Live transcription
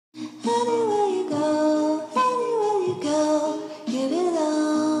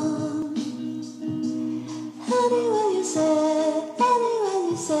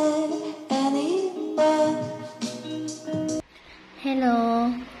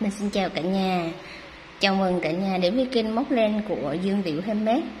Mình xin chào cả nhà. Chào mừng cả nhà đến với kênh móc len của Dương Liễu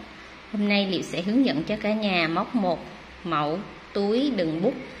Handmade. Hôm nay Liễu sẽ hướng dẫn cho cả nhà móc một mẫu túi đựng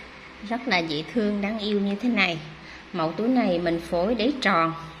bút rất là dễ thương, đáng yêu như thế này. Mẫu túi này mình phối đáy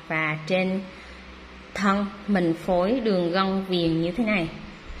tròn và trên thân mình phối đường gân viền như thế này.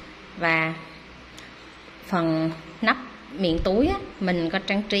 Và phần nắp miệng túi á, mình có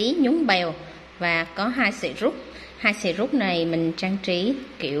trang trí nhúng bèo và có hai sợi rút. Hai sợi rút này mình trang trí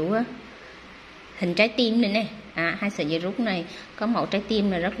kiểu hình trái tim này nè. Hai sợi dây rút này có mẫu trái tim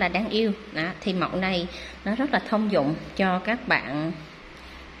này rất là đáng yêu. Thì mẫu này nó rất là thông dụng cho các bạn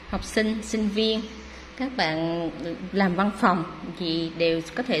học sinh, sinh viên, các bạn làm văn phòng thì đều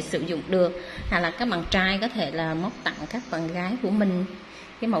có thể sử dụng được. Hoặc là các bạn trai có thể là móc tặng các bạn gái của mình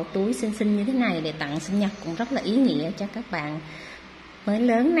cái mẫu túi xinh xinh như thế này để tặng sinh nhật cũng rất là ý nghĩa cho các bạn mới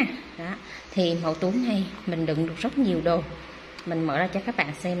lớn nè. Thì mẫu túi này mình đựng được rất nhiều đồ. Mình mở ra cho các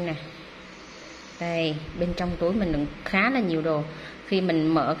bạn xem nè. Đây, bên trong túi mình đựng khá là nhiều đồ. Khi mình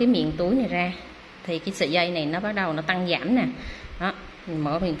mở cái miệng túi này ra thì cái sợi dây này nó bắt đầu nó tăng giảm nè. Đó, mình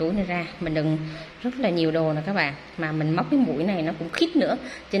mở miệng túi này ra, mình đựng rất là nhiều đồ nè các bạn. Mà mình móc cái mũi này nó cũng khít nữa,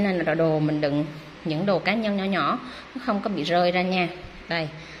 cho nên là đồ mình đựng những đồ cá nhân nhỏ nhỏ nó không có bị rơi ra nha. Đây,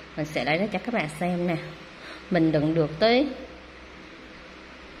 mình sẽ lấy ra cho các bạn xem nè. Mình đựng được tới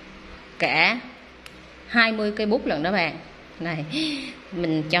cả 20 cây bút lận đó bạn. Này,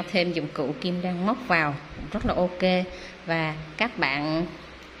 mình cho thêm dụng cụ kim đang móc vào rất là ok. Và các bạn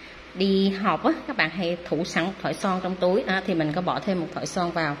đi học á, các bạn hay thủ sẵn thỏi son trong túi thì mình có bỏ thêm một thỏi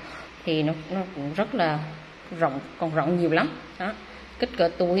son vào thì nó cũng rất là rộng, còn rộng nhiều lắm đó. Kích cỡ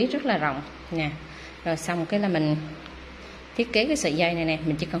túi rất là rộng nè. Rồi xong cái là mình thiết kế cái sợi dây này nè,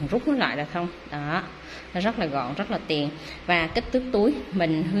 mình chỉ cần rút nó lại là không. Đó, nó rất là gọn, rất là tiện. Và kích thước túi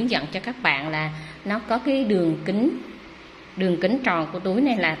mình hướng dẫn cho các bạn là nó có cái đường kính tròn của túi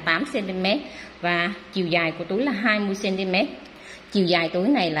này là 8 cm và chiều dài của túi là 20 cm. Chiều dài túi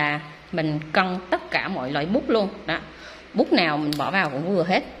này là mình cân tất cả mọi loại bút luôn đó. Bút nào mình bỏ vào cũng vừa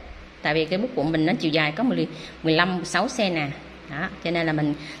hết. Tại vì cái bút của mình nó chiều dài có 15-16 cm nè. Đó, cho nên là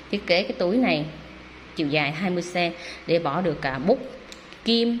mình thiết kế cái túi này chiều dài 20 cm để bỏ được cả bút,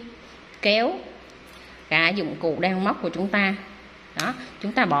 kim, kéo, cả dụng cụ đang móc của chúng ta. Đó,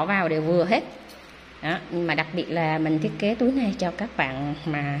 chúng ta bỏ vào đều vừa hết. Đó, nhưng mà đặc biệt là mình thiết kế túi này cho các bạn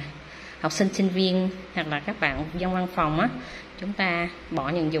mà học sinh, sinh viên hoặc là các bạn dân văn phòng á, chúng ta bỏ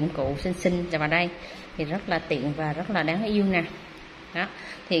những dụng cụ xinh xinh vào đây thì rất là tiện và rất là đáng yêu nè. Đó,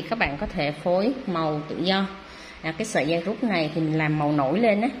 thì các bạn có thể phối màu tự do. Cái sợi dây rút này thì mình làm màu nổi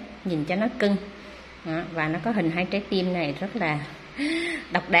lên á, nhìn cho nó cưng. Đó, và nó có hình hai trái tim này rất là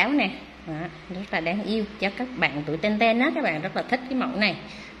độc đáo nè. Đó, rất là đáng yêu cho các bạn tuổi ten ten á, các bạn rất là thích cái mẫu này.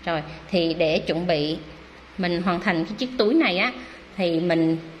 Rồi thì để chuẩn bị mình hoàn thành cái chiếc túi này á thì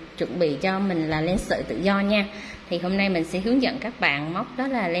mình chuẩn bị cho mình là len sợi tự do nha. Thì hôm nay mình sẽ hướng dẫn các bạn móc đó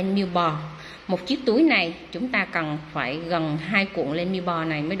là len miêu bò. Một chiếc túi này chúng ta cần phải gần 2 cuộn len miêu bò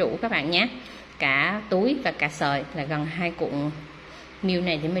này mới đủ các bạn nhé. Cả túi và cả sợi là gần 2 cuộn miêu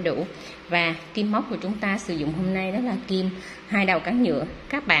này thì mới đủ. Và kim móc của chúng ta sử dụng hôm nay đó là kim 2 đầu cán nhựa.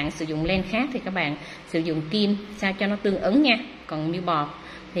 Các bạn sử dụng len khác thì các bạn sử dụng kim sao cho nó tương ứng nha. Còn miêu bò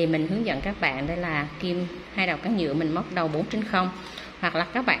thì mình hướng dẫn các bạn đây là kim 2 đầu cán nhựa, mình móc đầu 4/0. Hoặc là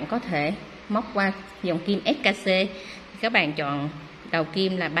các bạn có thể móc qua dòng kim SKC, các bạn chọn đầu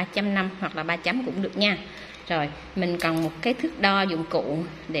kim là 3.5 hoặc là 3 chấm cũng được nha. Rồi mình cần một cái thước đo dụng cụ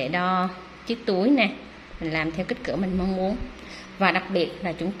để đo chiếc túi nè, mình làm theo kích cỡ mình mong muốn. Và đặc biệt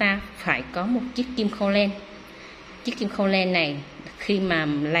là chúng ta phải có một chiếc kim khâu len. Chiếc kim khâu len này khi mà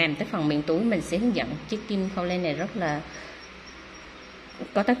làm tới phần miệng túi mình sẽ hướng dẫn. Chiếc kim khâu len này rất là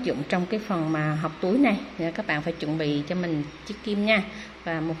có tác dụng trong cái phần mà học túi này. Nên các bạn phải chuẩn bị cho mình chiếc kim nha.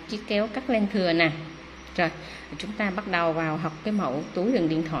 Và một chiếc kéo cắt len thừa nè. Rồi chúng ta bắt đầu vào học cái mẫu túi đựng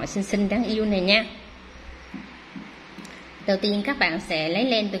điện thoại xinh xinh đáng yêu này nha. Đầu tiên các bạn sẽ lấy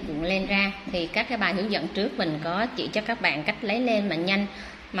len từ cuộn len ra. Thì các cái bài hướng dẫn trước mình có chỉ cho các bạn cách lấy len mà nhanh,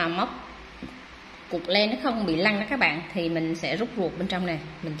 mà móc cục len nó không bị lăn đó các bạn. Thì mình sẽ rút ruột bên trong này,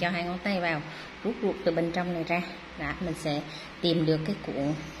 mình cho 2 ngón tay vào rút ruột từ bên trong này ra. Đó, mình sẽ tìm được cái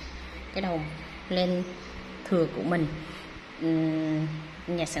cuộn, cái đầu len thừa của mình.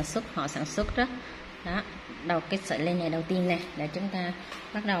 Nhà sản xuất họ sản xuất đó. Đó, đầu cái sợi len này đầu tiên nè, để chúng ta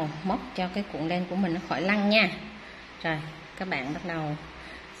bắt đầu móc cho cái cuộn len của mình nó khỏi lăn nha. Rồi các bạn bắt đầu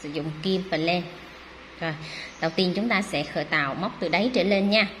sử dụng kim và len. Rồi đầu tiên chúng ta sẽ khởi tạo móc từ đáy trở lên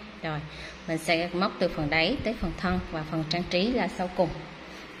nha. Rồi mình sẽ móc từ phần đáy tới phần thân và phần trang trí là sau cùng.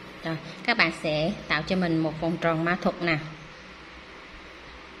 Rồi các bạn sẽ tạo cho mình một vòng tròn ma thuật nè.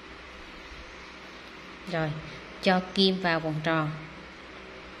 Rồi cho kim vào vòng tròn.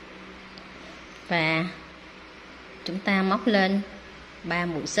 và chúng ta móc lên 3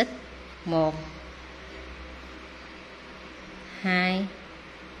 mũi xích. 1 2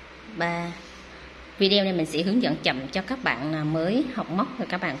 3. Video này mình sẽ hướng dẫn chậm cho các bạn mới học móc và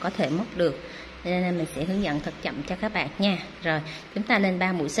các bạn có thể móc được, nên mình sẽ hướng dẫn thật chậm cho các bạn nha. Rồi chúng ta lên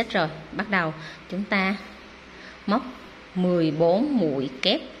 3 mũi xích rồi, bắt đầu chúng ta móc 14 mũi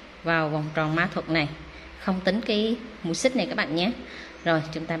kép vào vòng tròn ma thuật này, không tính cái mũi xích này các bạn nhé. Rồi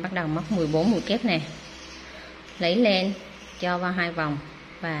chúng ta bắt đầu móc 14 mũi kép này, lấy lên cho vào 2 vòng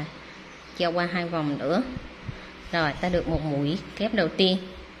và cho qua 2 vòng nữa. Rồi ta được một mũi kép đầu tiên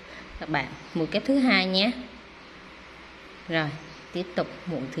các bạn, mũi kép thứ hai nhé. Rồi tiếp tục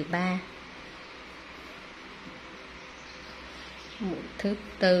mũi thứ 3, mũi thứ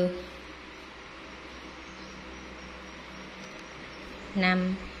 4,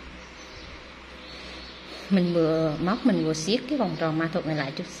 5. Mình vừa móc mình vừa siết cái vòng tròn ma thuật này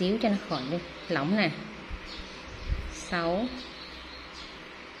lại chút xíu cho nó khỏi đi lỏng nè. 6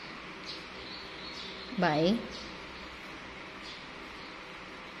 7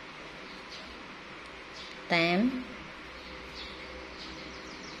 8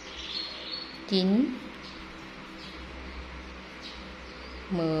 9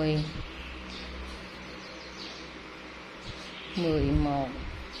 10 11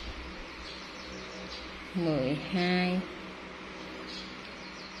 12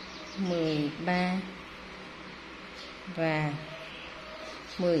 13 và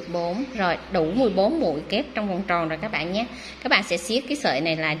 14. Rồi đủ 14 mũi kép trong vòng tròn rồi các bạn nhé. Các bạn sẽ siết cái sợi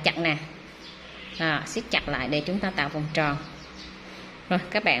này là chặt nè, siết chặt lại để chúng ta tạo vòng tròn. Rồi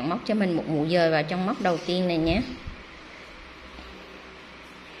các bạn móc cho mình một mũi dời vào trong móc đầu tiên này nhé.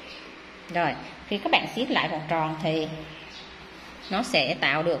 Rồi khi các bạn siết lại vòng tròn thì nó sẽ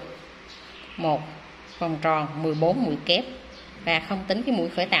tạo được một vòng tròn 14 mũi kép và không tính cái mũi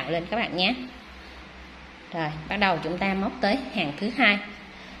khởi tạo lên các bạn nhé. Rồi bắt đầu chúng ta móc tới hàng thứ hai,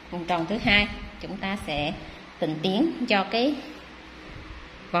 vòng tròn thứ hai. Chúng ta sẽ tịnh tiến cho cái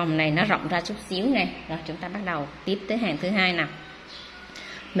vòng này nó rộng ra chút xíu này. Rồi chúng ta bắt đầu tiếp tới hàng thứ hai nào.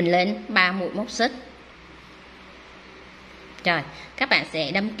 Mình lên 3 mũi móc xích. Rồi các bạn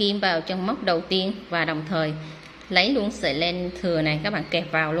sẽ đâm kim vào trong móc đầu tiên và đồng thời lấy luôn sợi len thừa này các bạn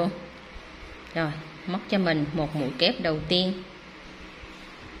kẹp vào luôn. Rồi móc cho mình một mũi kép đầu tiên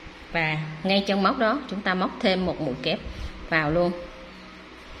và ngay trong móc đó chúng ta móc thêm một mũi kép vào luôn.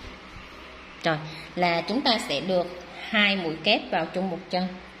 Rồi là chúng ta sẽ được 2 mũi kép vào chung một chân.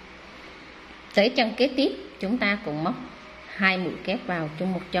 Tới chân kế tiếp chúng ta cũng móc 2 mũi kép vào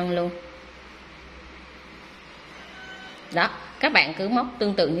chung một chân luôn. Đó, các bạn cứ móc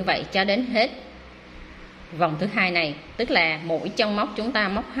tương tự như vậy cho đến hết vòng thứ hai này, tức là mỗi chân móc chúng ta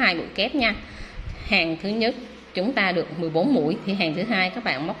móc 2 mũi kép nha. Hàng thứ nhất chúng ta được 14 mũi thì hàng thứ hai các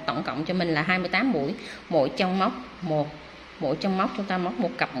bạn móc tổng cộng cho mình là 28 mũi. Mỗi chân móc mỗi chân móc chúng ta móc một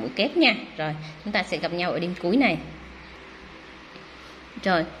cặp mũi kép nha. Rồi chúng ta sẽ gặp nhau ở điểm cuối này.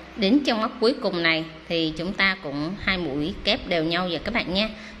 Rồi đến chân móc cuối cùng này thì chúng ta cũng 2 mũi kép đều nhau vậy các bạn nha.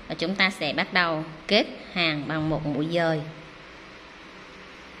 Và chúng ta sẽ bắt đầu kết hàng bằng một mũi dời.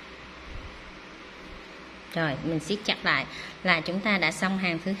 Rồi mình siết chặt lại là chúng ta đã xong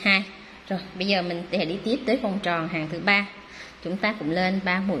hàng thứ hai. Rồi bây giờ mình sẽ đi tiếp tới vòng tròn hàng thứ ba. Chúng ta cũng lên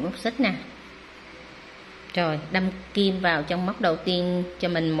 3 mũi móc xích nè. Rồi đâm kim vào trong móc đầu tiên cho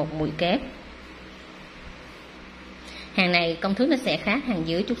mình một mũi kép. Hàng này công thức nó sẽ khác hàng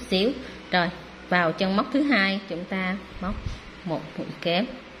dưới chút xíu. Rồi vào chân móc thứ hai chúng ta móc một mũi kép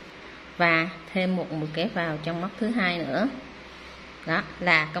và thêm một mũi kép vào trong móc thứ hai nữa. Đó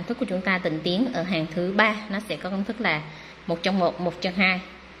là công thức của chúng ta tịnh tiến ở hàng thứ ba. Nó sẽ có công thức là 1 chân 1, 1 chân 2.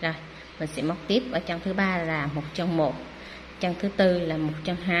 Rồi mình sẽ móc tiếp ở chân thứ ba là 1 chân 1, chân thứ tư là 1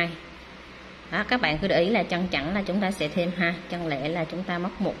 chân 2. Đó, các bạn cứ để ý là chân chẵn là chúng ta sẽ thêm 2, chân lẻ là chúng ta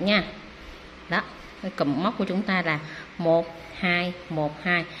móc 1 nha. Đó, cái cụm móc của chúng ta là 1 2 1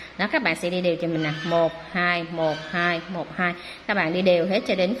 2. Đó, các bạn sẽ đi đều cho mình nè, 1 2 1 2 1 2. Các bạn đi đều hết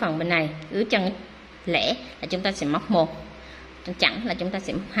cho đến phần bên này. Cứ chân lẻ là chúng ta sẽ móc 1, chân chẵn là chúng ta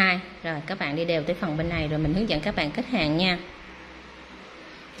sẽ móc 2. Rồi các bạn đi đều tới phần bên này rồi mình hướng dẫn các bạn kết hàng nha.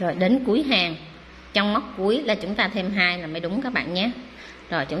 Rồi đến cuối hàng, trong móc cuối là chúng ta thêm 2 là mới đúng các bạn nhé.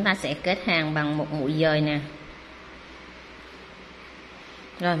 Rồi chúng ta sẽ kết hàng bằng một mũi dời nè.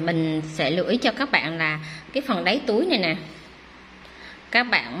 Rồi mình sẽ lưu ý cho các bạn là cái phần đáy túi này nè, các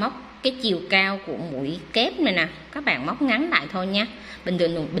bạn móc cái chiều cao của mũi kép này nè, các bạn móc ngắn lại thôi nha. Bình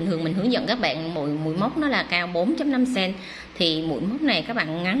thường mình hướng dẫn các bạn mũi móc nó là cao 4.5 cm thì mũi móc này các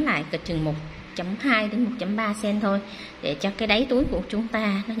bạn ngắn lại cỡ chừng 1.2 đến 1.3 cm thôi, để cho cái đáy túi của chúng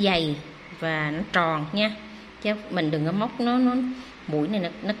ta nó dày và nó tròn nha. Chứ mình đừng có móc nó mũi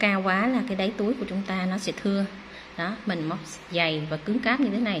này nó cao quá là cái đáy túi của chúng ta nó sẽ thưa. Đó, mình móc dày và cứng cáp như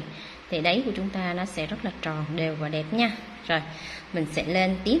thế này thì đáy của chúng ta nó sẽ rất là tròn, đều và đẹp nha. Rồi mình sẽ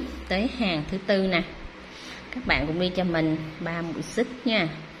lên tiếp tới hàng thứ tư nè. Các bạn cũng đi cho mình 3 mũi xích nha.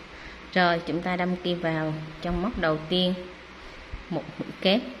 Rồi chúng ta đâm kim vào trong móc đầu tiên, một mũi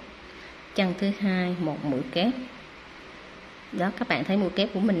kép, chân thứ hai một mũi kép. Đó, các bạn thấy mũi kép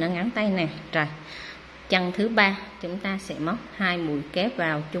của mình nó ngắn tay nè. Rồi chân thứ ba chúng ta sẽ móc 2 mũi kép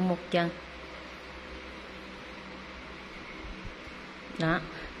vào chung một chân. Đó,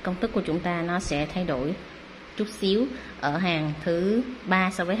 công thức của chúng ta nó sẽ thay đổi chút xíu ở hàng thứ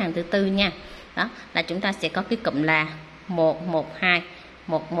 3 so với hàng thứ tư nha. Đó là chúng ta sẽ có cái cụm là 112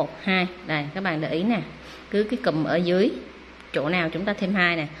 112. Đây các bạn để ý nè, cứ cái cụm ở dưới chỗ nào chúng ta thêm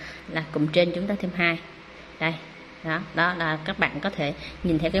 2 nè là cụm trên chúng ta thêm 2. Đây, đó là các bạn có thể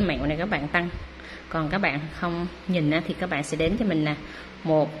nhìn theo cái mẹo này các bạn tăng. Còn các bạn không nhìn thì các bạn sẽ đếm cho mình là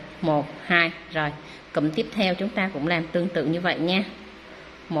 1 1 2. Rồi cụm tiếp theo chúng ta cũng làm tương tự như vậy nha.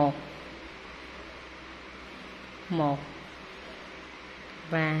 1 1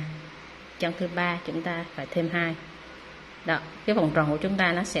 và chân thứ ba chúng ta phải thêm 2. Đó, cái vòng tròn của chúng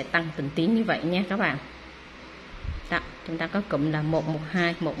ta nó sẽ tăng từng tí như vậy nha các bạn. Đó, chúng ta có cụm là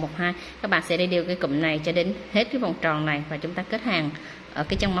 112 112. Các bạn sẽ đi đều cái cụm này cho đến hết cái vòng tròn này và chúng ta kết hàng ở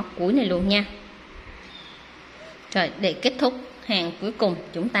cái chân móc cuối này luôn nha. Rồi để kết thúc hàng cuối cùng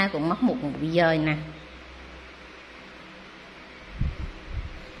chúng ta cũng móc một mũi dời nè.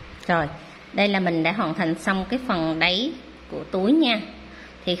 Rồi đây là mình đã hoàn thành xong cái phần đáy của túi nha.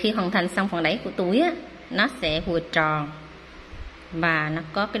 Thì khi hoàn thành xong phần đáy của túi á, nó sẽ vừa tròn và nó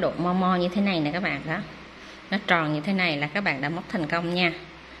có cái độ mo mo như thế này nè các bạn. Đó, nó tròn như thế này là các bạn đã móc thành công nha.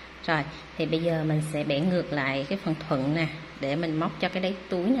 Rồi thì bây giờ mình sẽ bẻ ngược lại cái phần thuận nè để mình móc cho cái đáy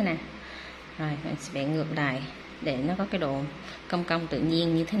túi này nè. Rồi mình sẽ bẻ ngược lại để nó có cái độ cong cong tự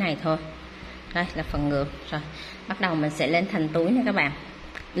nhiên như thế này thôi. Đây là phần ngược. Rồi bắt đầu mình sẽ lên thành túi nè các bạn.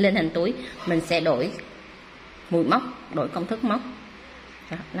 Lên thành túi mình sẽ đổi mũi móc, đổi công thức móc.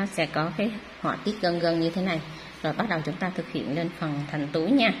 Đó, nó sẽ có cái họa tiết gân gân như thế này. Rồi bắt đầu chúng ta thực hiện lên phần thành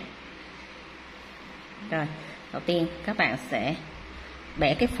túi nha. Rồi đầu tiên các bạn sẽ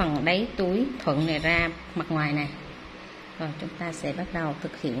bẻ cái phần đáy túi thuận này ra mặt ngoài này. Rồi chúng ta sẽ bắt đầu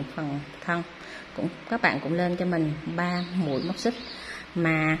thực hiện phần thân. Các bạn cũng lên cho mình 3 mũi móc xích.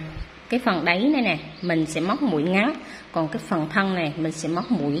 Mà cái phần đáy này nè mình sẽ móc mũi ngắn, còn cái phần thân này mình sẽ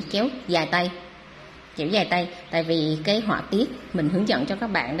móc mũi kéo dài tay. Kéo dài tay, tại vì cái họa tiết mình hướng dẫn cho các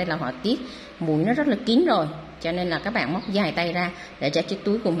bạn đây là họa tiết mũi nó rất là kín rồi, cho nên là các bạn móc dài tay ra để cho chiếc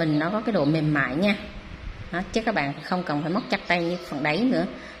túi của mình nó có cái độ mềm mại nha. Đó, chứ các bạn không cần phải móc chặt tay như phần đáy nữa,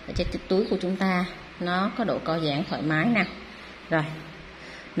 để cho chiếc túi của chúng ta nó có độ co giãn thoải mái nè. Rồi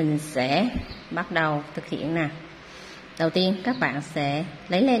mình sẽ bắt đầu thực hiện nè. Đầu tiên các bạn sẽ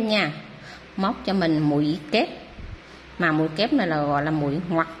lấy lên nha, móc cho mình mũi kép, mà mũi kép này là gọi là mũi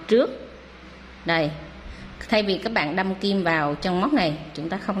ngoặt trước. Đây, thay vì các bạn đâm kim vào chân móc này, chúng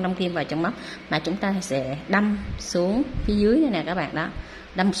ta không đâm kim vào chân móc mà chúng ta sẽ đâm xuống phía dưới này nè các bạn. Đó,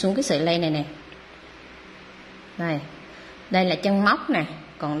 đâm xuống cái sợi len này nè. Đây là chân móc nè,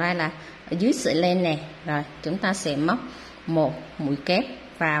 còn đây là ở dưới sợi len nè. Rồi chúng ta sẽ móc một mũi kép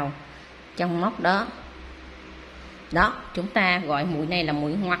vào chân móc đó. Đó, chúng ta gọi mũi này là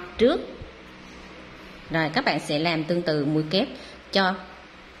mũi ngoặt trước. Rồi các bạn sẽ làm tương tự mũi kép cho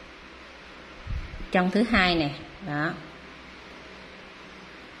chân thứ hai nè. Đó.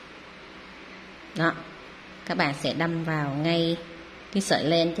 Đó. Các bạn sẽ đâm vào ngay cái sợi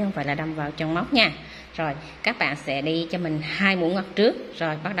len chứ không phải là đâm vào chân móc nha. Rồi các bạn sẽ đi cho mình 2 mũi ngoặt trước,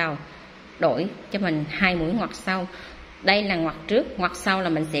 rồi bắt đầu đổi cho mình 2 mũi ngoặt sau. Đây là ngoặt trước, ngoặt sau là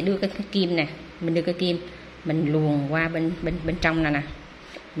mình sẽ đưa cái kim nè, mình đưa cái kim mình luồn qua bên trong này nè.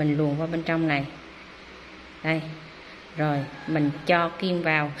 Mình luồn qua bên trong này. Đây. Rồi mình cho kim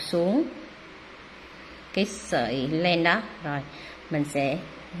vào xuống cái sợi len đó, rồi mình sẽ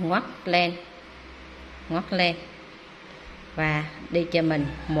ngoắt lên và đi cho mình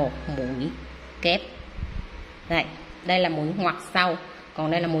một mũi kép. Đây là mũi ngoặt sau,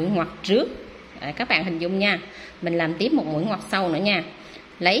 còn đây là mũi ngoặt trước. Đấy, các bạn hình dung nha. Mình làm tiếp một mũi ngoặt sau nữa nha.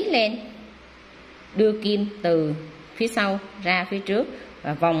 Lấy lên, đưa kim từ phía sau ra phía trước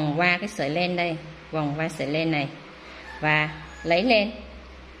và vòng qua cái sợi len đây, vòng qua sợi len này và lấy lên.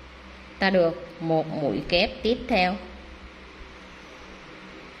 Ta được một mũi kép tiếp theo.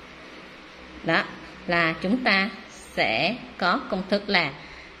 Đó là chúng ta sẽ có công thức là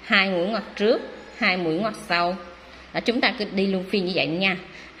 2 mũi ngoặt trước, 2 mũi ngoặt sau. Đó, chúng ta cứ đi luân phiên như vậy nha.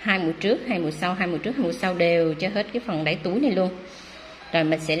 2 mũi trước, 2 mũi sau, 2 mũi trước, 2 mũi sau đều cho hết cái phần đáy túi này luôn. Rồi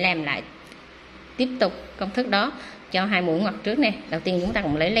mình sẽ làm lại tiếp tục công thức đó cho 2 mũi ngoặt trước nè. Đầu tiên chúng ta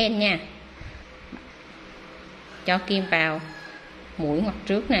cũng lấy len nha, cho kim vào mũi ngoặt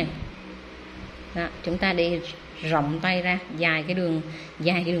trước này. Đó, chúng ta đi rộng tay ra, dài cái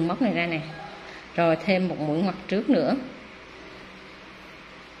đường móc này ra nè. Rồi thêm một mũi ngoặt trước nữa.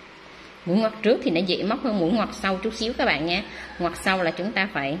 Mũi ngoặt trước thì nó dễ móc hơn mũi ngoặt sau chút xíu các bạn nhé. Ngoặt sau là chúng ta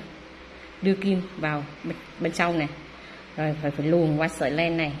phải đưa kim vào bên sau nè, rồi phải luồn qua sợi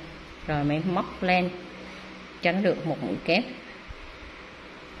len này, rồi mới móc len cho nó được một mũi kép.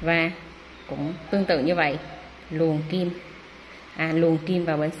 Và cũng tương tự như vậy, luồn kim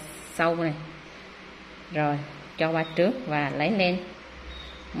vào bên sau này, rồi cho qua trước và lấy len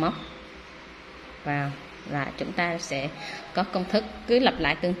móc vào, là chúng ta sẽ có công thức cứ lặp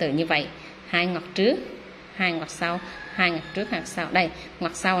lại tương tự như vậy. 2 ngoặt trước, 2 ngoặt sau, 2 ngoặt trước, 2 ngoặt sau. Đây,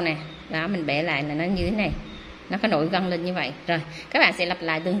 ngoặt sau nè, đó mình bẻ lại là nó như thế này, nó có nổi gân lên như vậy. Rồi các bạn sẽ lặp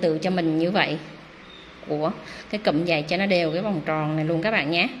lại tương tự cho mình như vậy của cái cụm giày cho nó đều cái vòng tròn này luôn các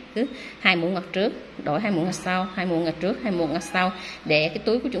bạn nhé. Cứ 2 mũi ngoặt trước, đổi 2 mũi ngoặt sau, 2 mũi ngoặt trước, 2 mũi ngoặt sau, để cái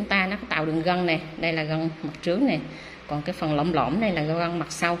túi của chúng ta nó có tạo đường gân này. Đây là gân mặt trước này, còn cái phần lõm lõm này là gân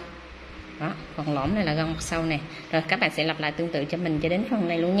mặt sau. Đó, phần lõm này là gân mặt sau này. Rồi các bạn sẽ lặp lại tương tự cho mình cho đến phần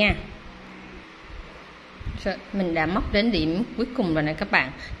này luôn nha. Rồi, mình đã móc đến điểm cuối cùng rồi này các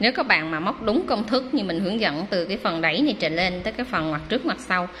bạn. Nếu các bạn mà móc đúng công thức như mình hướng dẫn từ cái phần đáy này trở lên tới cái phần ngoặt trước ngoặt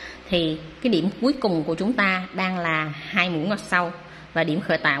sau, thì cái điểm cuối cùng của chúng ta đang là 2 mũi ngoặt sau, và điểm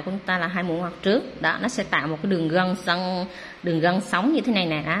khởi tạo của chúng ta là 2 mũi ngoặt trước. Đó, nó sẽ tạo một cái đường gân sóng như thế này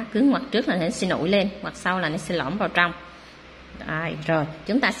nè. Đó, cứ ngoặt trước là nó sẽ nổi lên, ngoặt sau là nó sẽ lõm vào trong. Rồi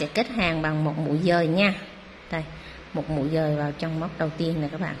chúng ta sẽ kết hàng bằng một mũi dời nha. Đây, một mũi dời vào trong móc đầu tiên này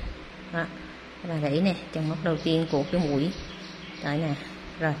các bạn. Đó, các bạn để ý nè, trong móc đầu tiên của cái mũi đấy nè.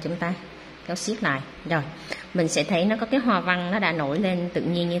 Rồi chúng ta kéo siết lại, rồi mình sẽ thấy nó có cái hoa văn nó đã nổi lên tự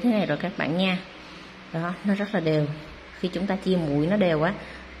nhiên như thế này rồi các bạn nha. Đó, nó rất là đều. Khi chúng ta chia mũi nó đều á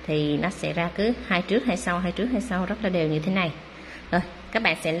thì nó sẽ ra cứ 2 trước 2 sau, 2 trước 2 sau, rất là đều như thế này. Rồi các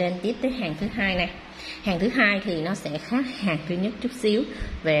bạn sẽ lên tiếp tới hàng thứ hai nè. Hàng thứ hai thì nó sẽ khác hàng thứ nhất chút xíu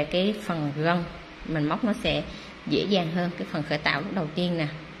về cái phần gân, mình móc nó sẽ dễ dàng hơn cái phần khởi tạo lúc đầu tiên nè.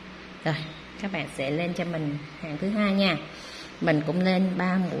 Rồi các bạn sẽ lên cho mình hàng thứ hai nha. Mình cũng lên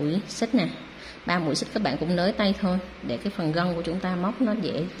 3 mũi xích nè. 3 mũi xích các bạn cũng nới tay thôi để cái phần gân của chúng ta móc nó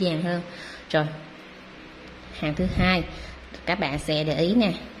dễ dàng hơn. Rồi hàng thứ hai các bạn sẽ để ý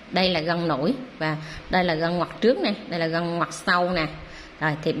nè, đây là gân nổi và đây là gân ngoặt trước nè, đây là gân ngoặt sau nè.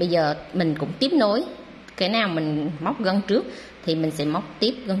 Rồi thì bây giờ mình cũng tiếp nối, cái nào mình móc gân trước thì mình sẽ móc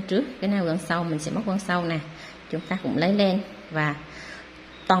tiếp gân trước, cái nào gân sau mình sẽ móc gân sau nè. Chúng ta cũng lấy lên, và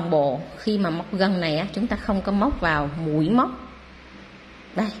toàn bộ khi mà móc gân này á, chúng ta không có móc vào mũi móc.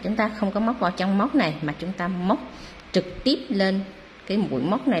 Đây, chúng ta không có móc vào trong móc này, mà chúng ta móc trực tiếp lên cái mũi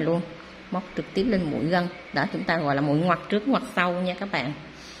móc này luôn, móc trực tiếp lên mũi gân. Đó, chúng ta gọi là mũi ngoặt trước ngoặt sau nha các bạn.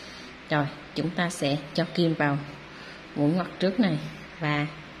 Rồi chúng ta sẽ cho kim vào mũi ngoặt trước này và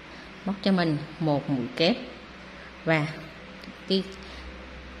móc cho mình một mũi kép, và cái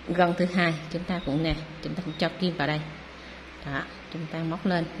gân thứ hai chúng ta cũng nè, chúng ta cũng cho kim vào đây. Đó, chúng ta móc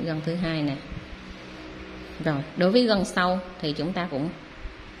lên gân thứ hai nè. Rồi đối với gân sau thì chúng ta cũng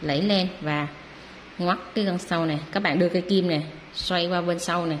lấy lên và ngoắt cái gân sau này. Các bạn đưa cây kim nè xoay qua bên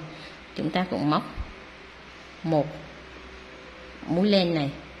sau này, chúng ta cũng móc một mũi len này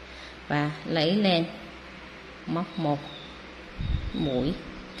và lấy lên móc một mũi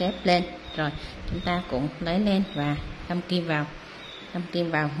kép lên. Rồi chúng ta cũng lấy lên và đâm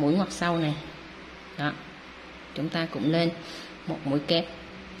kim vào mũi ngoặt sau này. Đó, chúng ta cũng lên một mũi kép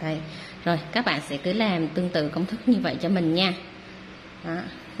đây. Rồi các bạn sẽ cứ làm tương tự công thức như vậy cho mình nha. Đó,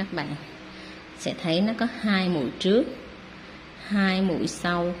 các bạn sẽ thấy nó có 2 mũi trước, 2 mũi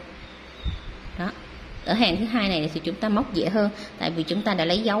sau. Đó, ở hàng thứ hai này thì chúng ta móc dễ hơn, tại vì chúng ta đã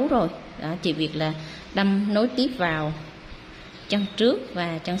lấy dấu rồi. Đó, chỉ việc là đâm nối tiếp vào chân trước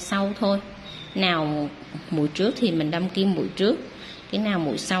và chân sau thôi. Nào mũi trước thì mình đâm kim mũi trước, cái nào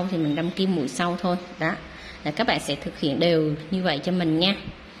mũi sau thì mình đâm kim mũi sau thôi. Đó, là các bạn sẽ thực hiện đều như vậy cho mình nha.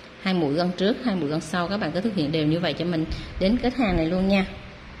 2 mũi gân trước, 2 mũi gân sau, các bạn cứ thực hiện đều như vậy cho mình đến kết hàng này luôn nha.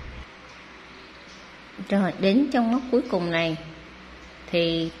 Rồi đến trong móc cuối cùng này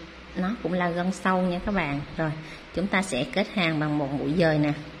thì nó cũng là gân sau nha các bạn. Rồi chúng ta sẽ kết hàng bằng một mũi dời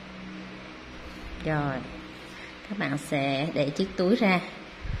nè. Rồi các bạn sẽ để chiếc túi ra,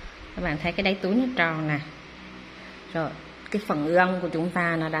 các bạn thấy cái đáy túi nó tròn nè. Rồi cái phần gân của chúng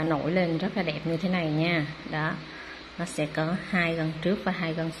ta nó đã nổi lên rất là đẹp như thế này nha. Đó, nó sẽ có 2 gân trước và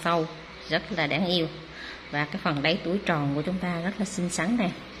 2 gân sau, rất là đáng yêu. Và cái phần đáy túi tròn của chúng ta rất là xinh xắn nè.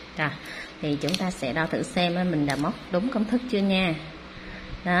 Rồi thì chúng ta sẽ đo thử xem mình đã móc đúng công thức chưa nha.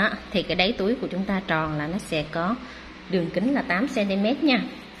 Đó, thì cái đáy túi của chúng ta tròn là nó sẽ có đường kính là 8 cm nha.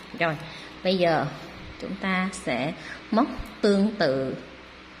 Rồi, bây giờ chúng ta sẽ móc tương tự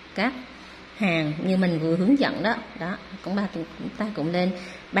các hàng như mình vừa hướng dẫn đó. Đó, chúng ta cũng lên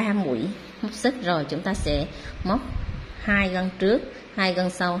 3 mũi móc xích, rồi chúng ta sẽ móc 2 gân trước, 2 gân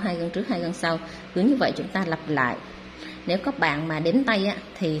sau, 2 gân trước, 2 gân sau. Cứ như vậy chúng ta lặp lại. Nếu các bạn mà đếm tay á,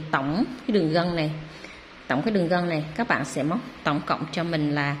 thì tổng cái đường gân này các bạn sẽ móc tổng cộng cho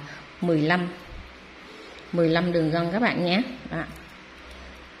mình là 15 đường gân các bạn nhé. Đó.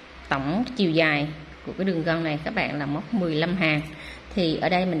 Tổng chiều dài của cái đường gân này các bạn là móc 15 hàng. Thì ở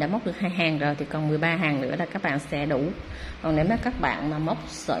đây mình đã móc được 2 hàng rồi, thì còn 13 hàng nữa là các bạn sẽ đủ. Còn nếu mà các bạn mà móc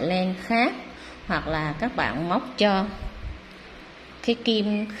sợi len khác, hoặc là các bạn móc cho cái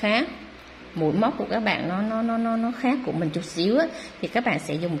kim khác, mũi móc của các bạn nó khác của mình chút xíu á, thì các bạn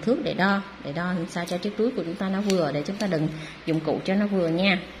sẽ dùng thước để đo làm sao cho chiếc túi của chúng ta nó vừa, để chúng ta đừng dụng cụ cho nó vừa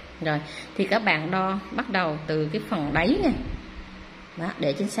nha. Rồi thì các bạn đo bắt đầu từ cái phần đáy này. Đó,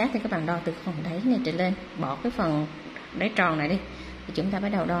 để chính xác thì các bạn đo từ phần đáy này trở lên, bỏ cái phần đáy tròn này đi, thì chúng ta bắt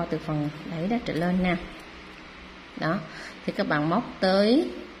đầu đo từ phần đáy đó trở lên nha. Đó, thì các bạn móc tới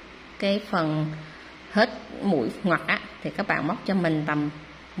cái phần hết mũi ngoặt á, thì các bạn móc cho mình tầm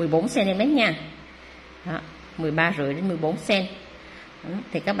 14 cm nha. Đó, 13,5 đến 14 cm. Đó,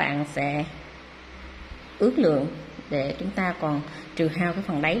 thì các bạn sẽ ước lượng để chúng ta còn trừ hao cái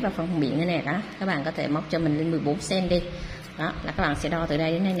phần đáy và phần miệng này nè. Đó, các bạn có thể móc cho mình lên 14 cm đi. Đó là các bạn sẽ đo từ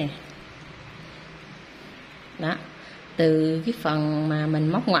đây đến đây nè. Đó, từ cái phần mà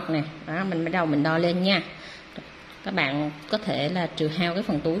mình móc ngoặt nè, đó mình bắt đầu mình đo lên nha. Các bạn có thể là trừ hao cái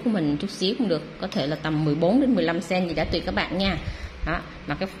phần túi của mình chút xíu cũng được, có thể là tầm 14 đến 15 cm gì đã tùy các bạn nha. Đó,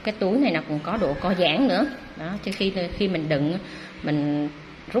 mà cái túi này nó cũng có độ co giãn nữa. Đó, chứ khi mình đựng, mình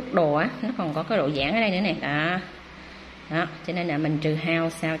rút đồ á, nó còn có cái độ giãn ở đây nữa nè. Đó, cho nên là mình trừ hao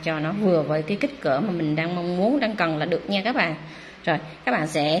sao cho nó vừa với cái kích cỡ mà mình đang mong muốn, đang cần là được nha các bạn. Rồi các bạn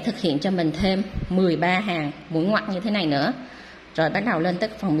sẽ thực hiện cho mình thêm 13 hàng mũi ngoặt như thế này nữa. Rồi bắt đầu lên tới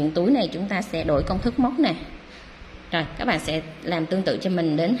phần miệng túi này chúng ta sẽ đổi công thức móc này. Rồi các bạn sẽ làm tương tự cho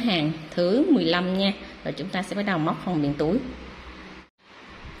mình đến hàng thứ 15 nha. Rồi chúng ta sẽ bắt đầu móc phần miệng túi.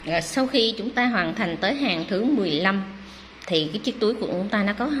 Rồi, sau khi chúng ta hoàn thành tới hàng thứ 15 thì cái chiếc túi của chúng ta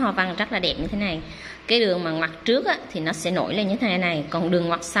nó có hoa văn rất là đẹp như thế này. Cái đường mà ngoặt trước á, thì nó sẽ nổi lên như thế này, còn đường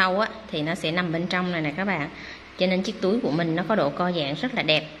ngoặt sau á, thì nó sẽ nằm bên trong này nè các bạn. Cho nên chiếc túi của mình nó có độ co giãn rất là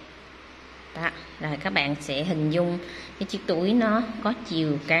đẹp. Đó, rồi các bạn sẽ hình dung cái chiếc túi nó có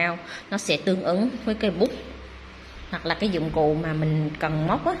chiều cao, nó sẽ tương ứng với cây bút hoặc là cái dụng cụ mà mình cần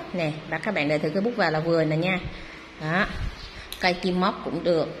móc á nè. Và các bạn để thử cái bút vào là vừa nè nha. Đó, cây kim móc cũng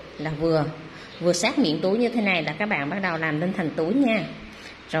được, là vừa sát miệng túi như thế này là các bạn bắt đầu làm lên thành túi nha.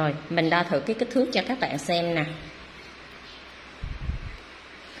 Rồi mình đo thử cái kích thước cho các bạn xem nè.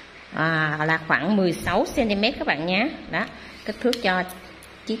 Là khoảng 16 cm các bạn nhé. Đó, kích thước cho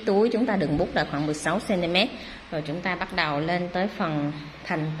chiếc túi chúng ta đựng bút là khoảng 16 cm. Rồi chúng ta bắt đầu lên tới phần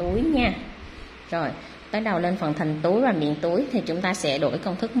thành túi nha. Rồi bắt đầu lên phần thành túi và miệng túi thì chúng ta sẽ đổi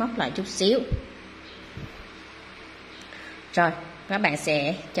công thức móc lại chút xíu. Rồi các bạn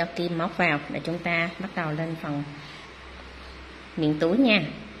sẽ cho kim móc vào để chúng ta bắt đầu lên phần miệng túi nha.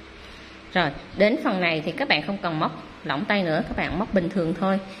 Rồi đến phần này thì các bạn không cần móc lỏng tay nữa, các bạn móc bình thường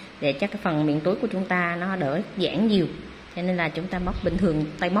thôi để cho cái phần miệng túi của chúng ta nó đỡ giãn nhiều. Cho nên là chúng ta móc bình thường,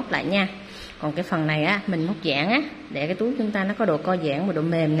 tay móc lại nha. Còn cái phần này á, mình móc giãn á, để cái túi chúng ta nó có độ co giãn và độ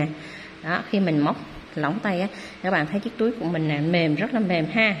mềm nè. Đó, khi mình móc lỏng tay á, các bạn thấy chiếc túi của mình nè, mềm, rất là mềm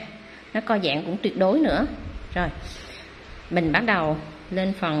ha. Nó co giãn cũng tuyệt đối nữa. Rồi mình bắt đầu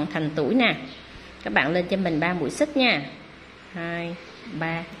lên phần thành túi nè. Các bạn lên cho mình 3 mũi xích nha. 2,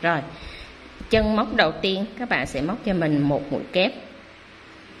 3. Rồi chân móc đầu tiên các bạn sẽ móc cho mình 1 mũi kép.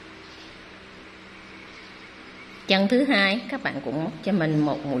 Chân thứ hai các bạn cũng móc cho mình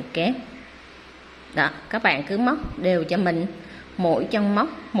 1 mũi kép. Đó, các bạn cứ móc đều cho mình mỗi chân móc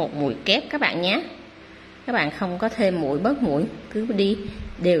 1 mũi kép các bạn nhé. Các bạn không có thêm mũi bớt mũi, cứ đi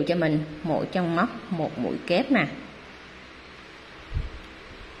đều cho mình mỗi chân móc 1 mũi kép nè.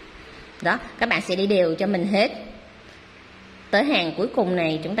 Đó, các bạn sẽ đi đều cho mình hết tới hàng cuối cùng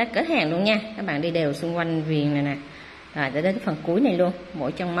này, chúng ta kết hàng luôn nha. Các bạn đi đều xung quanh viền này nè. Rồi tới đến phần cuối này luôn,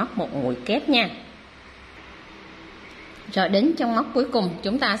 mỗi chân móc 1 mũi kép nha. Rồi đến chân móc cuối cùng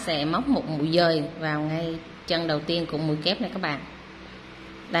chúng ta sẽ móc 1 mũi dời vào ngay chân đầu tiên của mũi kép này các bạn.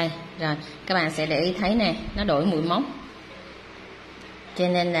 Đây, rồi các bạn sẽ để ý thấy nè, nó đổi mũi móc, cho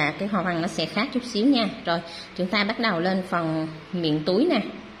nên là cái hoa văn nó sẽ khác chút xíu nha. Rồi chúng ta bắt đầu lên phần miệng túi nè.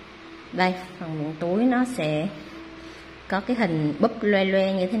 Đây, phần miệng túi nó sẽ có cái hình búp loe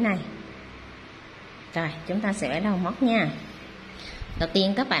loe như thế này. Rồi chúng ta sẽ bắt đầu móc nha. Đầu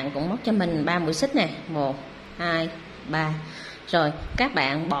tiên các bạn cũng móc cho mình 3 mũi xích nè, 1 2 3. Rồi các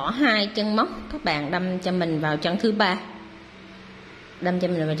bạn bỏ 2 chân móc, các bạn đâm cho mình vào chân thứ 3. Đâm cho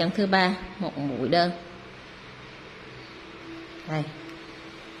mình vào chân thứ 3 một mũi đơn. Đây.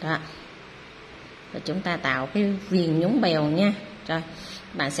 Đó. Rồi chúng ta tạo cái viền nhúng bèo nha. Rồi,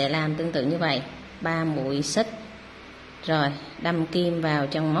 bạn sẽ làm tương tự như vậy, 3 mũi xích. Rồi, đâm kim vào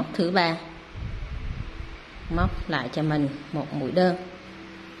chân móc thứ 3. Móc lại cho mình một mũi đơn.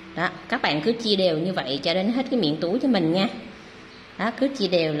 Đó, các bạn cứ chia đều như vậy cho đến hết cái miệng túi cho mình nha. Đó, cứ chia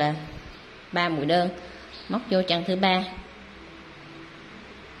đều là 3 mũi đơn, móc vô chân thứ 3.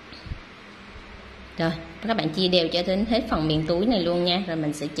 Rồi, các bạn chia đều cho đến hết phần miệng túi này luôn nha. Rồi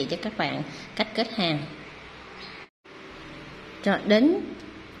mình sẽ chỉ cho các bạn cách kết hàng. Rồi, đến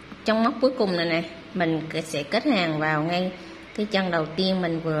trong móc cuối cùng này nè, mình sẽ kết hàng vào ngay cái chân đầu tiên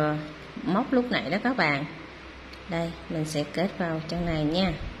mình vừa móc lúc nãy đó các bạn. Đây, mình sẽ kết vào chân này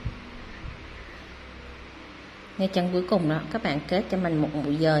nha. Ngay chân cuối cùng đó, các bạn kết cho mình một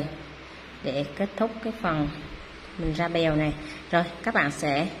mũi dời để kết thúc cái phần mình ra bèo này. Rồi, các bạn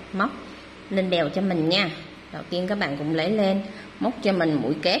sẽ móc lên bèo cho mình nha. Đầu tiên các bạn cũng lấy lên, móc cho mình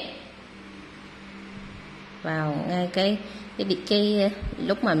mũi kép vào ngay cái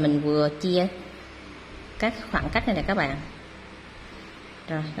lúc mà mình vừa chia các khoảng cách này nè các bạn.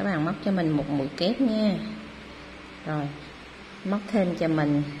 Rồi, các bạn móc cho mình một mũi kép nha. Rồi, móc thêm cho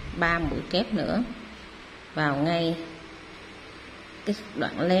mình 3 mũi kép nữa vào ngay cái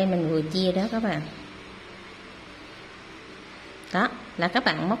đoạn len mình vừa chia đó các bạn. Đó là các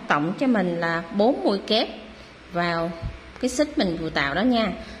bạn móc tổng cho mình là 4 mũi kép vào cái xích mình vừa tạo đó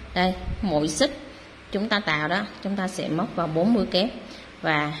nha. Đây, mỗi xích chúng ta tạo đó, chúng ta sẽ móc vào 4 mũi kép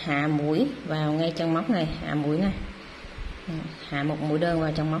và hạ mũi vào ngay chân móc này, hạ mũi này, hạ một mũi đơn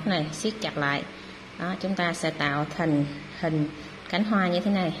vào chân móc này, siết chặt lại. Đó, chúng ta sẽ tạo thành hình cánh hoa như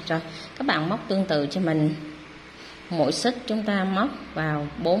thế này. Rồi, các bạn móc tương tự cho mình, mỗi xích chúng ta móc vào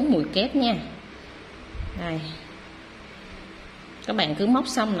 4 mũi kép nha. Đây, các bạn cứ móc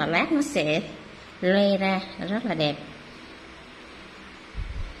xong là lát nó sẽ lê ra rất là đẹp.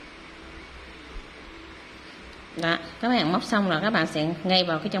 Đó, các bạn móc xong rồi các bạn sẽ ngay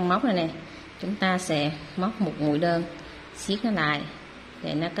vào cái chân móc này nè, chúng ta sẽ móc một mũi đơn, siết nó lại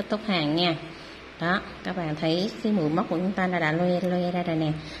để nó kết thúc hàng nha. Đó, các bạn thấy cái mũi móc của chúng ta đã lê ra rồi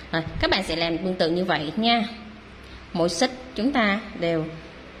nè. Rồi, các bạn sẽ làm tương tự như vậy nha. Mỗi xích chúng ta đều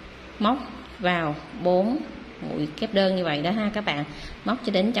móc vào 4 mũi kép đơn như vậy đó ha các bạn. Móc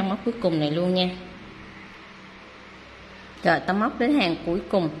cho đến chân móc cuối cùng này luôn nha. Rồi, ta móc đến hàng cuối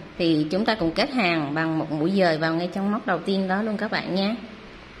cùng thì chúng ta cùng kết hàng bằng một mũi dời vào ngay chân móc đầu tiên đó luôn các bạn nhé.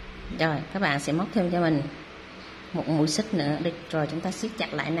 Rồi, các bạn sẽ móc thêm cho mình một mũi xích nữa. Được rồi, chúng ta siết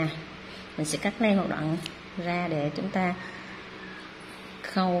chặt lại nè. Mình sẽ cắt lên một đoạn ra để chúng ta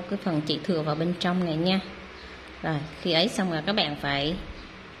khâu cái phần chỉ thừa vào bên trong này nha. Rồi, khi ấy xong rồi các bạn phải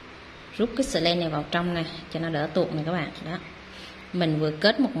rút cái sợi len này vào trong này cho nó đỡ tuột này các bạn. Đó, mình vừa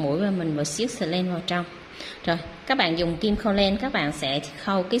kết một mũi và mình vừa siết sợi len vào trong. Rồi, các bạn dùng kim khâu len, các bạn sẽ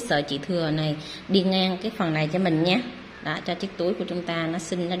khâu cái sợi chỉ thừa này đi ngang cái phần này cho mình nhé. Đó, cho chiếc túi của chúng ta nó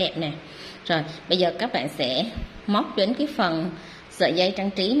xinh, nó đẹp nè. Rồi, bây giờ các bạn sẽ móc đến cái phần sợi dây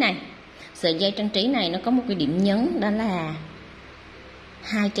trang trí này. Sợi dây trang trí này nó có một cái điểm nhấn, đó là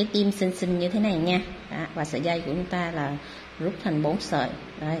 2 trái tim xinh xinh như thế này nha. Đó, và sợi dây của chúng ta là rút thành 4 sợi.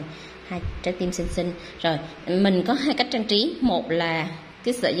 Đây, 2 trái tim xinh xinh. Rồi, mình có 2 cách trang trí. Một là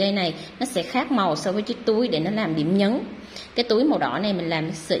cái sợi dây này nó sẽ khác màu so với chiếc túi để nó làm điểm nhấn. Cái túi màu đỏ này mình làm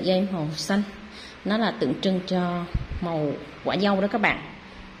cái sợi dây màu xanh, nó là tượng trưng cho màu quả dâu đó các bạn.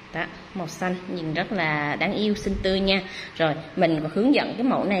 Đó, màu xanh nhìn rất là đáng yêu, xinh tươi nha. Rồi, mình có hướng dẫn cái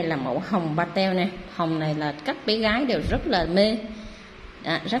mẫu này là mẫu hồng patel nè. Hồng này là các bé gái đều rất là mê.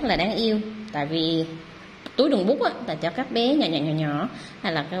 Đó, rất là đáng yêu. Tại vì túi đựng bút á, là cho các bé nhỏ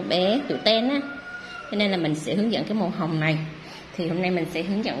hay là các bé tuổi ten á, cho nên là mình sẽ hướng dẫn cái màu hồng này. Thì hôm nay mình sẽ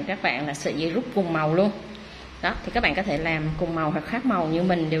hướng dẫn các bạn là sợi dây rút cùng màu luôn. Đó, thì các bạn có thể làm cùng màu hoặc khác màu như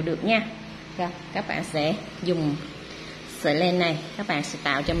mình đều được nha. Rồi, các bạn sẽ dùng sợi len này, các bạn sẽ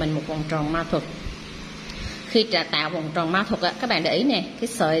tạo cho mình một vòng tròn ma thuật. Khi tạo vòng tròn ma thuật á, các bạn để ý nè, cái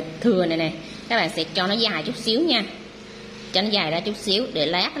sợi thừa này nè, các bạn sẽ cho nó dài chút xíu nha, cho nó dài ra chút xíu để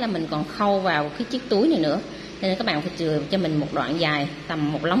lát là mình còn khâu vào cái chiếc túi này nữa. Nên các bạn phải chừa cho mình một đoạn dài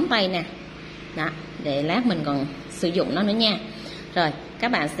tầm một lóng tay nè. Đó, để lát mình còn sử dụng nó nữa nha. Rồi,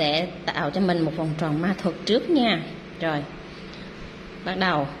 các bạn sẽ tạo cho mình một vòng tròn ma thuật trước nha. Rồi, bắt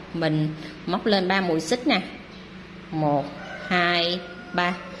đầu mình móc lên 3 mũi xích nè. 1, 2,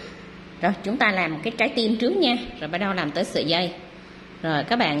 3. Rồi, chúng ta làm cái trái tim trước nha. Rồi bắt đầu làm tới sợi dây. Rồi,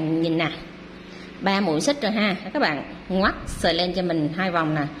 các bạn nhìn nè, 3 mũi xích rồi ha. Các bạn ngoắt sợi len cho mình 2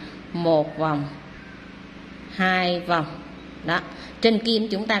 vòng nè, 1 vòng, 2 vòng. Đó, trên kim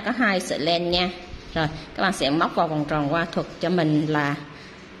chúng ta có 2 sợi len nha. Rồi các bạn sẽ móc vào vòng tròn qua thuật cho mình là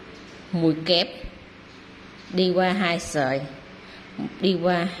mũi kép đi qua 2 sợi, đi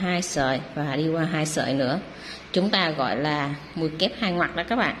qua 2 sợi và đi qua 2 sợi nữa. Chúng ta gọi là mũi kép 2 ngoặt đó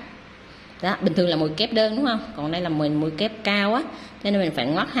các bạn. Đó, bình thường là mũi kép đơn đúng không? Còn đây là mũi kép cao á, cho nên mình phải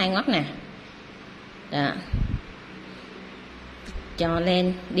ngoắt 2 ngoắt nè. Đó. Cho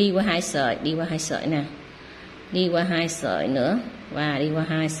len đi qua 2 sợi, đi qua 2 sợi nè. Đi qua 2 sợi nữa và đi qua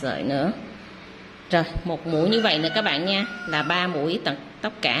 2 sợi nữa. Rồi, một mũi như vậy nữa các bạn nha, là 3 mũi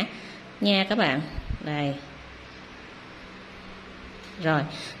tất cả nha các bạn. Đây. Rồi,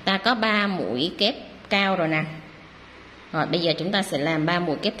 ta có 3 mũi kép cao rồi nè. Rồi, bây giờ chúng ta sẽ làm 3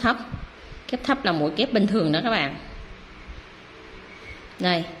 mũi kép thấp. Kép thấp là mũi kép bình thường đó các bạn.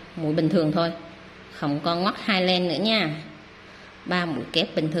 Đây, mũi bình thường thôi, không có ngoắt 2 len nữa nha. 3 mũi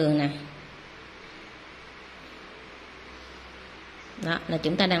kép bình thường nè. Đó là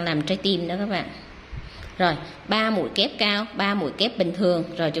chúng ta đang làm trái tim đó các bạn. Rồi, 3 mũi kép cao, 3 mũi kép bình thường.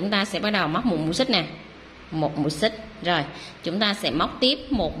 Rồi chúng ta sẽ bắt đầu móc một mũi xích nè, một mũi xích. Rồi chúng ta sẽ móc tiếp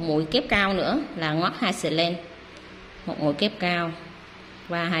một mũi kép cao nữa là ngoắt 2 sợi len, một mũi kép cao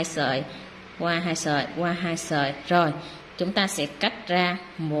qua 2 sợi, qua 2 sợi, qua 2 sợi. Rồi chúng ta sẽ cắt ra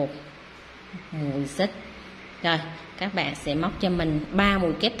một mũi xích. Rồi các bạn sẽ móc cho mình 3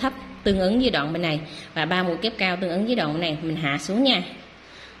 mũi kép thấp tương ứng với đoạn bên này và 3 mũi kép cao tương ứng với đoạn bên này. Mình hạ xuống nha.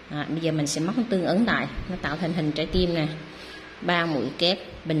 Bây giờ mình sẽ móc tương ứng lại, nó tạo thành hình trái tim nè. 3 mũi kép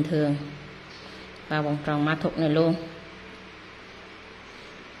bình thường vào vòng tròn ma thuật này luôn.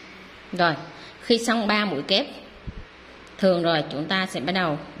 Rồi khi xong 3 mũi kép thường rồi, chúng ta sẽ bắt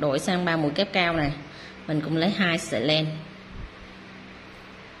đầu đổi sang 3 mũi kép cao này. Mình cũng lấy 2 sợi len.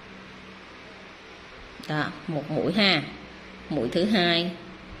 Đó, một mũi ha, mũi thứ 2,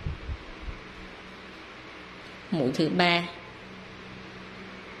 mũi thứ 3.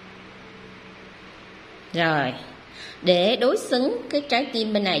 Rồi để đối xứng cái trái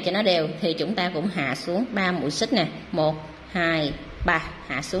tim bên này cho nó đều thì chúng ta cũng hạ xuống 3 mũi xích nè, 1, 2, 3,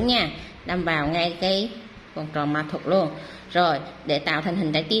 hạ xuống nha, đâm vào ngay cái vòng tròn ma thuật luôn. Rồi để tạo thành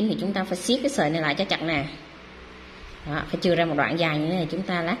hình trái tim thì chúng ta phải siết cái sợi này lại cho chặt nè. Đó, phải chừa ra một đoạn dài như thế này, chúng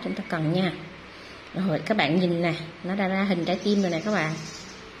ta lát chúng ta cần nha. Rồi các bạn nhìn nè, nó ra hình trái tim rồi nè các bạn.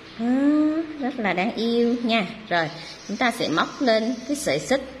 Đó, rất là đáng yêu nha. Rồi chúng ta sẽ móc lên cái sợi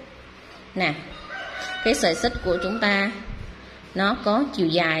xích nè. Cái sợi xích của chúng ta nó có chiều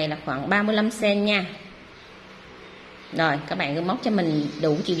dài là khoảng 35 cm nha. Rồi các bạn cứ móc cho mình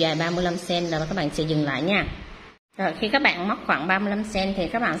đủ chiều dài 35 cm là các bạn sẽ dừng lại nha. Rồi khi các bạn móc khoảng 35 cm thì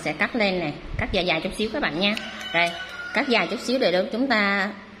các bạn sẽ cắt lên này, cắt dài dài chút xíu các bạn nha. Đây, cắt dài chút xíu để chúng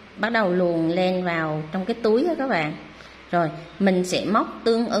ta bắt đầu luồn len vào trong cái túi đó các bạn. Rồi mình sẽ móc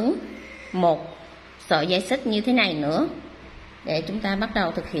tương ứng một sợi dây xích như thế này nữa để chúng ta bắt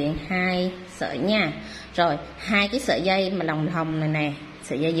đầu thực hiện 2 sợi nha. Rồi 2 cái sợi dây mà lòng này nè,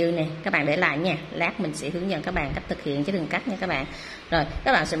 sợi dây dư này các bạn để lại nha, lát mình sẽ hướng dẫn các bạn cách thực hiện chứ đừng cắt nha các bạn. Rồi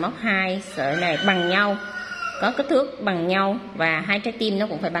các bạn sẽ móc 2 sợi này bằng nhau, có kích thước bằng nhau và 2 trái tim nó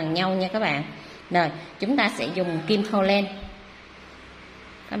cũng phải bằng nhau nha các bạn. Rồi chúng ta sẽ dùng kim khâu len.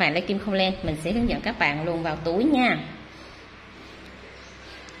 Các bạn lấy kim khâu len, mình sẽ hướng dẫn các bạn luồn vào túi nha.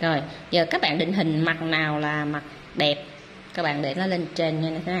 Rồi giờ các bạn định hình mặt nào là mặt đẹp, các bạn để nó lên trên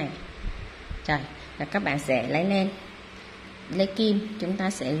như thế này. Rồi và các bạn sẽ lấy len, lấy kim, chúng ta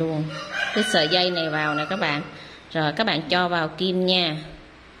sẽ luồn cái sợi dây này vào nè các bạn. Rồi các bạn cho vào kim nha.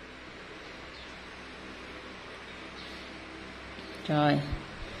 Rồi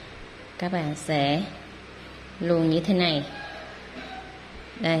các bạn sẽ luồn như thế này.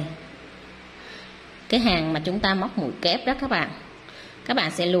 Đây, cái hàng mà chúng ta móc mũi kép đó các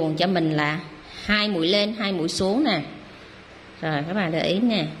bạn sẽ luồn cho mình là 2 mũi lên 2 mũi xuống nè. Rồi các bạn để ý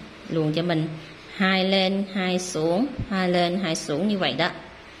nè, luồn cho mình 2 lên 2 xuống, 2 lên 2 xuống như vậy đó.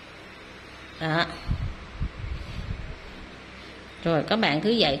 Đó. Rồi các bạn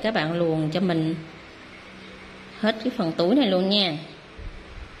cứ vậy các bạn luồn cho mình hết cái phần túi này luôn nha.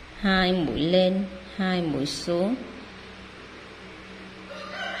 2 mũi lên 2 mũi xuống.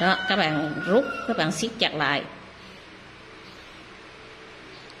 Đó, các bạn rút, các bạn siết chặt lại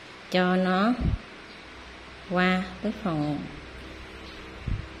cho nó qua cái phần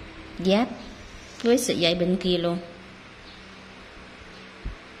giáp với sợi dây bên kia luôn.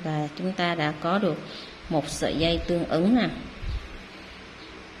 Và chúng ta đã có được một sợi dây tương ứng nè.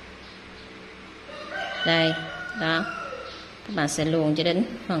 Đây, đó. Các bạn sẽ luồn cho đến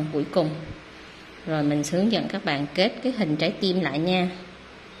phần cuối cùng. Rồi mình hướng dẫn các bạn kết cái hình trái tim lại nha.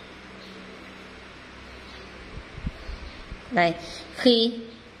 Đây, khi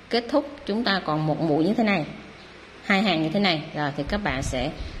kết thúc chúng ta còn một mũi như thế này, 2 hàng như thế này, rồi thì các bạn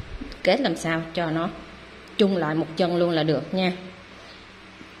sẽ kết làm sao cho nó chung lại một chân luôn là được nha.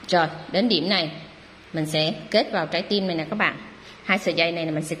 Rồi đến điểm này mình sẽ kết vào trái tim này nè các bạn. 2 sợi dây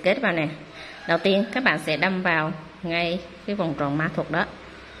này mình sẽ kết vào nè. Đầu tiên các bạn sẽ đâm vào ngay cái vòng tròn ma thuật đó.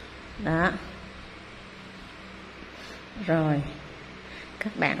 Đó. Rồi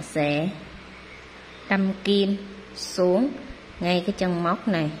các bạn sẽ đâm kim xuống ngay cái chân móc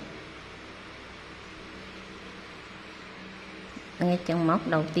này, ngay chân móc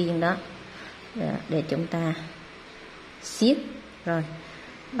đầu tiên đó, để chúng ta siết. Rồi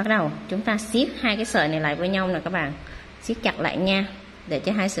bắt đầu chúng ta siết 2 cái sợi này lại với nhau nè các bạn, siết chặt lại nha, để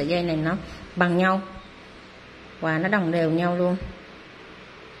cho 2 sợi dây này nó bằng nhau và nó đồng đều nhau luôn.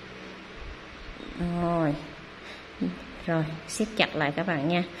 Rồi siết chặt lại các bạn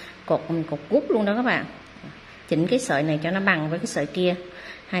nha, mình cột cút luôn đó các bạn, chỉnh cái sợi này cho nó bằng với cái sợi kia,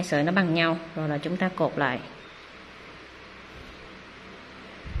 2 sợi nó bằng nhau rồi là chúng ta cột lại.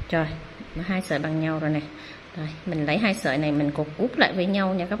 Rồi 2 sợi bằng nhau rồi nè. Rồi mình lấy 2 sợi này mình cột úp lại với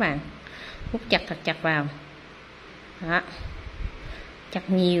nhau nha các bạn, úp chặt thật chặt vào đó, chặt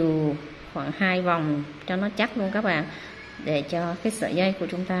nhiều, khoảng 2 vòng cho nó chắc luôn các bạn, để cho cái sợi dây của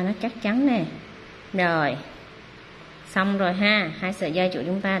chúng ta nó chắc chắn nè. Rồi xong rồi ha, 2 sợi dây của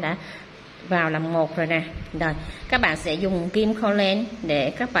chúng ta đã vào làm một rồi nè. Rồi các bạn sẽ dùng kim khâu len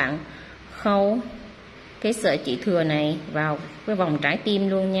để các bạn khâu cái sợi chỉ thừa này vào cái vòng trái tim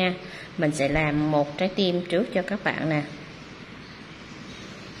luôn nha. Mình sẽ làm một trái tim trước cho các bạn nè.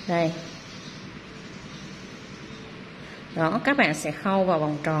 Đây. Đó, các bạn sẽ khâu vào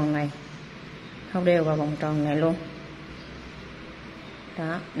vòng tròn này, khâu đều vào vòng tròn này luôn.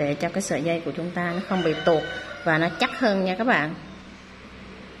 Đó, để cho cái sợi dây của chúng ta nó không bị tuột và nó chắc hơn nha các bạn.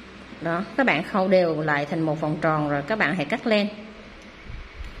 Đó, các bạn khâu đều lại thành một vòng tròn rồi các bạn hãy cắt len.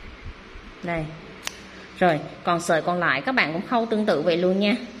 Đây. Rồi, còn sợi còn lại các bạn cũng khâu tương tự vậy luôn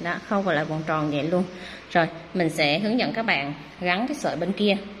nha. Đó, khâu vào lại vòng tròn vậy luôn. Rồi, mình sẽ hướng dẫn các bạn gắn cái sợi bên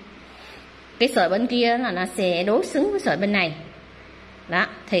kia. Cái sợi bên kia là nó sẽ đối xứng với sợi bên này. Đó,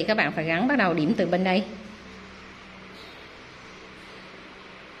 thì các bạn phải gắn, bắt đầu điểm từ bên đây.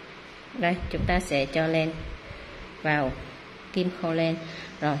 Đây, chúng ta sẽ cho len vào kim khâu len.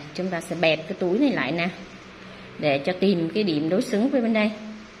 Rồi, chúng ta sẽ bẹp cái túi này lại nè, để cho tìm cái điểm đối xứng với bên đây,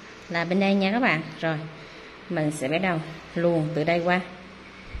 là bên đây nha các bạn. Rồi, mình sẽ bắt đầu luồn từ đây qua.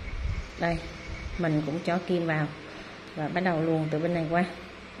 Đây, mình cũng cho kim vào và bắt đầu luồn từ bên này qua.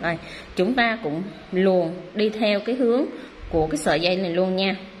 Rồi, chúng ta cũng luồn đi theo cái hướng của cái sợi dây này luôn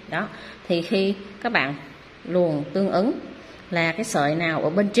nha. Đó, thì khi các bạn luồn tương ứng là cái sợi nào ở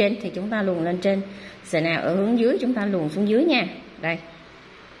bên trên thì chúng ta luồn lên trên, sợi nào ở hướng dưới chúng ta luồn xuống dưới nha. Đây.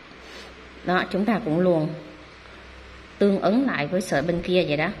 Đó, chúng ta cũng luồn tương ứng lại với sợi bên kia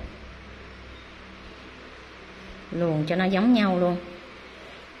vậy đó. Luồn cho nó giống nhau luôn.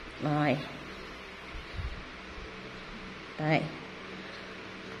 Rồi. Đây.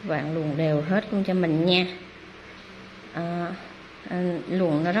 Bạn luồn đều hết luôn cho mình nha.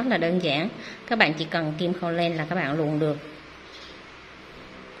 Luồn nó rất là đơn giản. Các bạn chỉ cần kim khâu len là các bạn luồn được.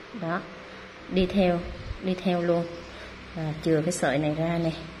 Đó. Đi theo luôn. Và chừa cái sợi này ra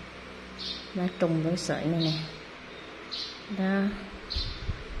này, nó trùng với sợi này nè. Đó.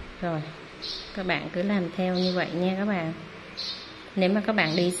 Rồi, các bạn cứ làm theo như vậy nha các bạn. Nếu mà các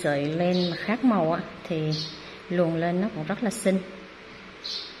bạn đi sợi len mà khác màu á, thì luồn lên nó cũng rất là xinh.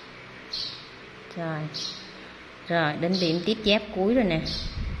 Rồi đến điểm tiếp giáp cuối rồi nè,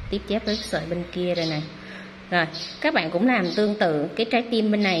 tiếp giáp với sợi bên kia rồi nè. Rồi các bạn cũng làm tương tự cái trái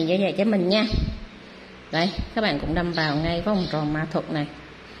tim bên này như vậy cho mình nha. Đấy, các bạn cũng đâm vào ngay vòng tròn ma thuật này,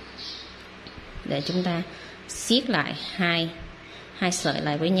 để chúng ta siết lại hai sợi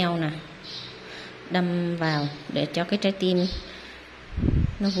lại với nhau nè, đâm vào để cho cái trái tim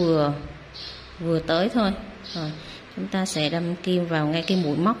nó vừa tới thôi. Rồi chúng ta sẽ đâm kim vào ngay cái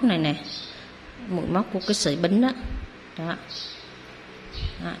mũi móc này nè, mũi móc của cái sợi bính đó. Đó,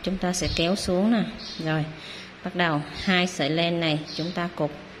 chúng ta sẽ kéo xuống nè. Rồi bắt đầu 2 sợi len này chúng ta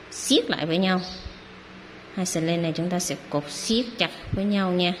cột siết lại với nhau. 2 sợi len này chúng ta sẽ cột siết chặt với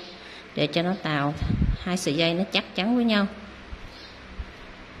nhau nha, để cho nó tạo 2 sợi dây nó chắc chắn với nhau.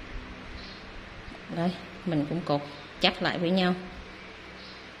 Đây, mình cũng cột chắc lại với nhau,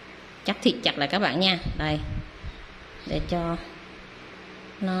 chắc thiệt chặt lại các bạn nha. Đây, để cho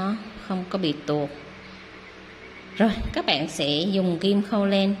nó không có bị tuột. Rồi các bạn sẽ dùng kim khâu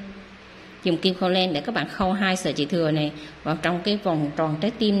len, để các bạn khâu 2 sợi chỉ thừa này vào trong cái vòng tròn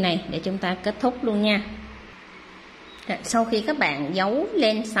trái tim này để chúng ta kết thúc luôn nha. Sau khi các bạn giấu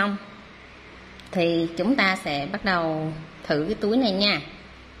len xong thì chúng ta sẽ bắt đầu thử cái túi này nha.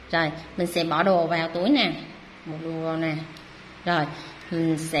 Rồi mình sẽ bỏ đồ vào túi nè, một đồ vào nè. Rồi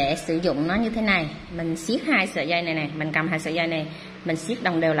mình sẽ sử dụng nó như thế này, mình siết 2 sợi dây này nè, mình cầm 2 sợi dây này, mình siết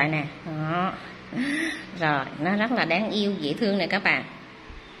đồng đều lại nè. Đó. Rồi nó rất là đáng yêu, dễ thương này các bạn.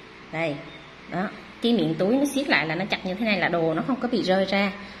 Đây, đó, cái miệng túi nó siết lại là nó chặt như thế này là đồ nó không có bị rơi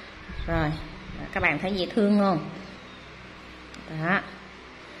ra. Rồi các bạn thấy dễ thương không? Đó,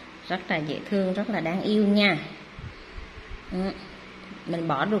 rất là dễ thương, rất là đáng yêu nha. Mình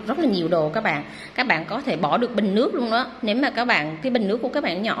bỏ được rất là nhiều đồ các bạn. Các bạn có thể bỏ được bình nước luôn đó. Nếu mà các bạn, cái bình nước của các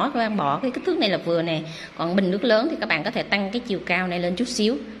bạn nhỏ, các bạn bỏ cái kích thước này là vừa nè. Còn bình nước lớn thì các bạn có thể tăng cái chiều cao này lên chút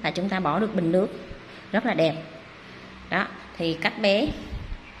xíu là chúng ta bỏ được bình nước. Rất là đẹp. Đó, thì các bé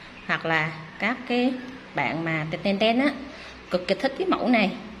hoặc là các cái bạn mà tên á cực kỳ thích cái mẫu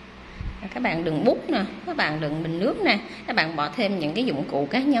này. Các bạn đựng bút nè, các bạn đựng bình nước nè, các bạn bỏ thêm những cái dụng cụ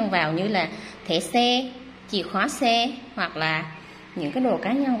cá nhân vào như là thẻ xe, chìa khóa xe hoặc là những cái đồ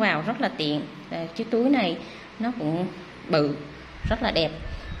cá nhân vào rất là tiện. Chiếc túi này nó cũng bự, rất là đẹp.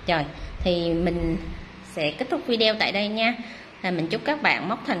 Rồi thì mình sẽ kết thúc video tại đây nha. Mình chúc các bạn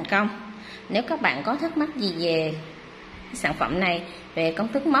móc thành công. Nếu các bạn có thắc mắc gì về sản phẩm này, về công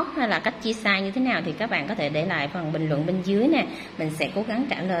thức móc hay là cách chia size như thế nào thì các bạn có thể để lại phần bình luận bên dưới nè. Mình sẽ cố gắng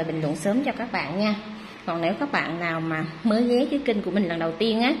trả lời bình luận sớm cho các bạn nha. Còn nếu các bạn nào mà mới ghé cái kênh của mình lần đầu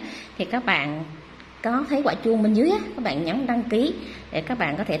tiên á, thì các bạn có thấy quả chuông bên dưới á, các bạn nhấn đăng ký để các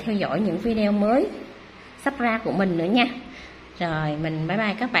bạn có thể theo dõi những video mới sắp ra của mình nữa nha. Rồi mình bye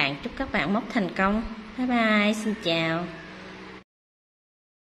bye các bạn, chúc các bạn móc thành công. Bye bye, xin chào.